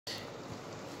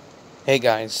Hey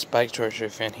guys, Spike Torture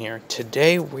Fan here.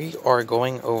 Today we are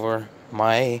going over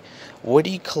my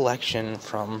Woody collection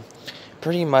from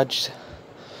pretty much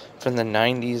from the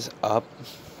 90s up,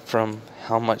 from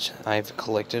how much I've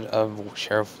collected of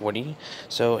Sheriff Woody.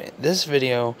 So this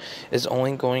video is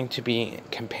only going to be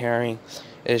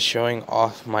showing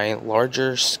off my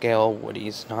larger scale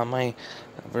Woodies, not my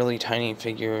really tiny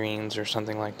figurines or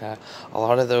something like that. A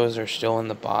lot of those are still in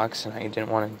the box and I didn't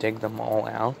want to dig them all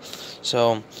out.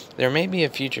 So there may be a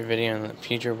future video in the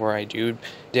future where I do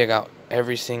dig out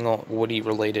every single Woody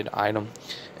related item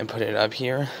and put it up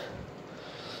here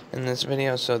in this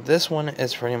video. So this one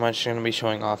is pretty much going to be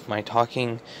showing off my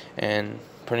talking and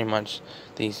pretty much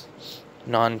these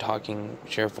non-talking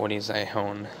Sheriff Woodies I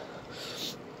own.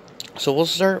 So we'll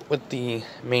start with the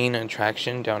main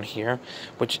attraction down here,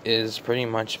 which is pretty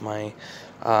much my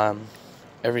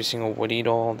every single Woody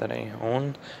doll that I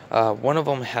own. One of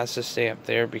them has to stay up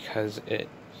there because it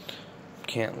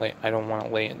can't lay. I don't want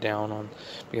to lay it down on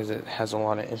because it has a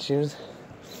lot of issues.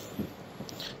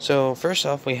 So first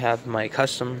off, we have my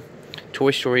custom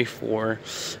Toy Story 4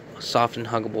 soft and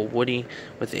huggable Woody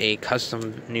with a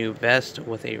custom new vest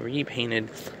with a repainted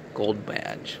gold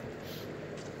badge.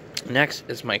 Next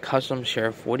is my custom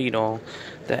Sheriff Woody doll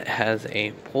that has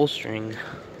a pull string.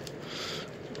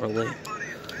 I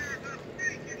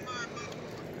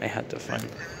had to find.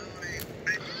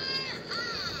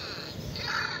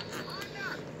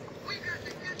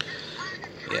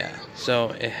 Yeah, so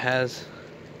it has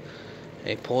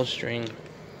a pull string.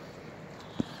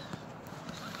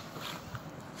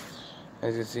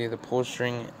 As you see, the pull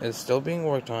string is still being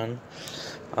worked on.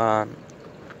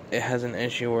 It has an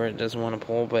issue where it doesn't want to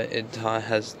pull, but it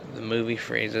has the movie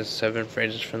phrases, 7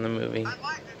 phrases from the movie.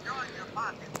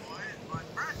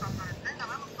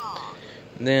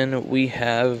 Then we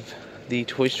have the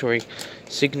Toy Story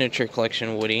Signature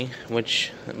Collection Woody,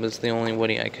 which was the only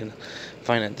Woody I could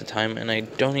find at the time, and I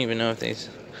don't even know if they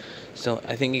still.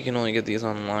 I think you can only get these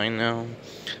online now,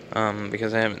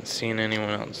 because I haven't seen anyone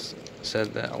else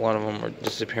said that a lot of them were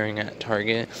disappearing at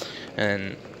Target,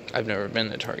 and I've never been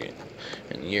to Target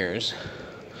in years.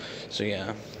 So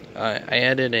yeah, I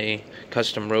added a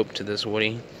custom rope to this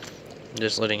Woody,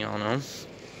 just letting y'all know.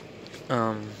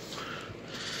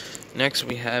 Next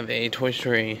we have a Toy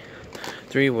Story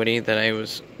 3 Woody that I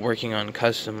was working on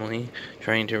customly,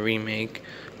 trying to remake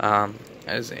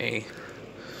as a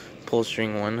pull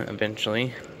string one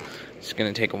eventually. It's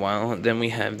gonna take a while. Then we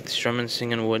have the Strum and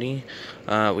Singin' Woody.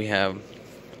 We have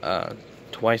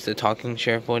twice the Talking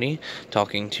Sheriff Woody,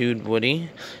 Talking Toad Woody,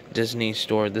 Disney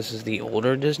Store. This is the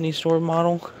older Disney Store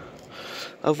model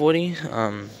of Woody.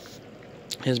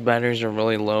 His batteries are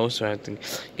really low, so I have to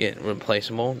get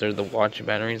replaceable. They're the watch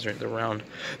batteries, or the round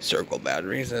circle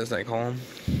batteries, as I call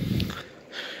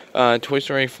them. Toy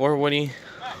Story 4 Woody.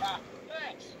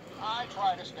 I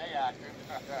try to stay active.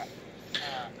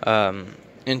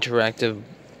 Interactive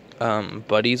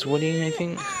Buddies Woody, I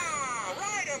think.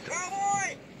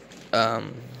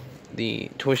 The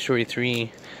Toy Story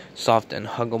 3 soft and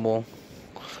huggable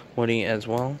Woody as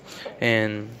well,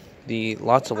 and the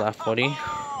Lots of Laugh Woody,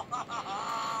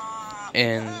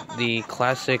 and the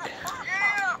classic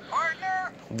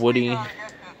Woody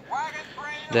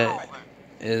that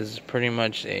is pretty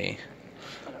much a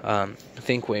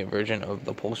Thinkwave version of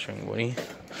the pull string Woody.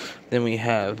 Then we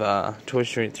have Toy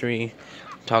Story 3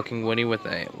 Talking Woody with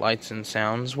a Lights and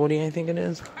Sounds Woody, I think it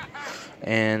is,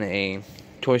 and a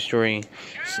Toy Story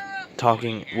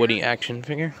Talking Woody action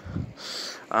figure.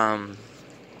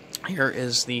 Here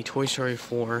is the Toy Story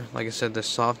 4, like I said, the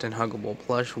soft and huggable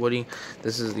plush Woody.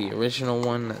 This is the original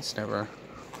one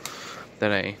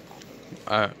that I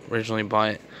originally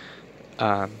bought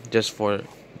just for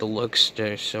the looks,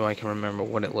 just so I can remember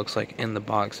what it looks like in the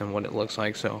box and what it looks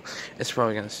like. So it's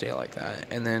probably gonna stay like that.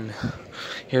 And then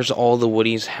here's all the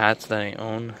Woody's hats that I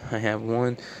own. I have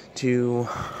 1, 2,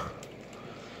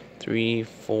 3,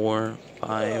 4,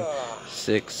 5,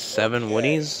 6, 7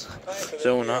 Woodies.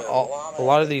 So not all. A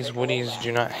lot of these Woodies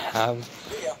do not have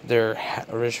their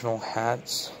original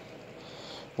hats,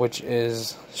 which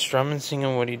is Strum and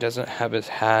Singin' Woody doesn't have his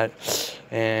hat,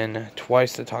 and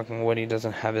Twice the Talking Woody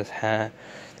doesn't have his hat.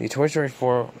 The Toy Story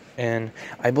 4, and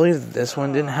I believe this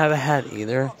one didn't have a hat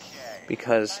either,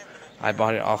 because I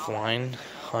bought it offline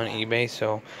on eBay,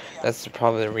 so that's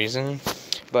probably the reason.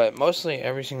 But mostly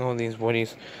every single one of these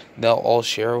Woodies, they'll all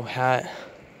share a hat,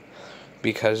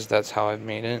 because that's how I've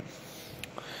made it.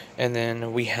 And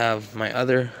then we have my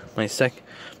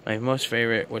most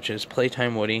favorite, which is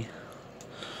Playtime Woody.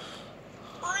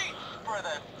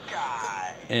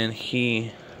 And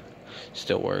he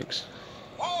still works.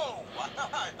 Whoa!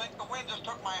 I think the wind just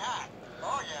took my hat.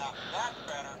 Oh yeah, that's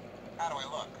better.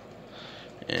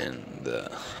 And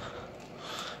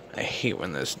I hate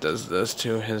when this does this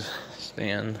to his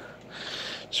stand.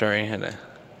 Sorry, I had to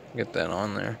get that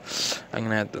on there. I'm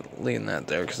gonna have to leave that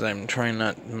there because I'm trying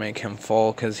not to make him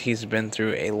fall because he's been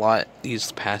through a lot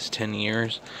these past 10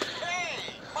 years. Hey,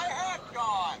 my hat's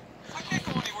gone. I can't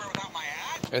go anywhere without my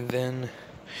hat. And then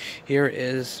here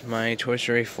is my Toy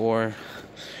Story 4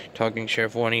 Talking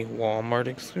Sheriff Woody Walmart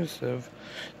exclusive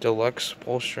deluxe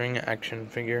pull-string action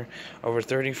figure. Over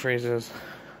 30 phrases.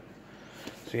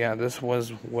 So yeah, this was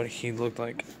what he looked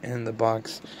like in the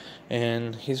box,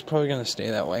 and he's probably gonna stay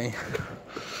that way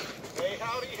Hey,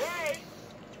 howdy, hey.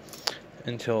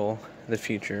 until the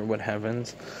future. What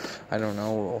happens, I don't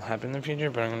know what will happen in the future,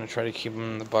 but I'm gonna try to keep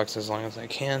him in the box as long as I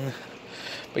can.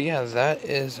 But yeah, that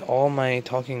is all my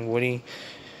Talking Woody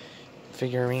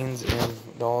figurines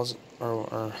and dolls,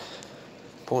 or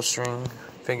pull-string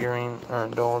figurine or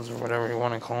dolls, or whatever you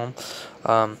want to call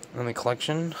them, in the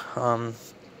collection.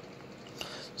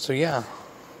 So yeah,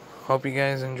 hope you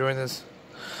guys enjoy this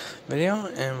video,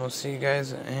 and we'll see you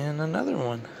guys in another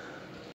one.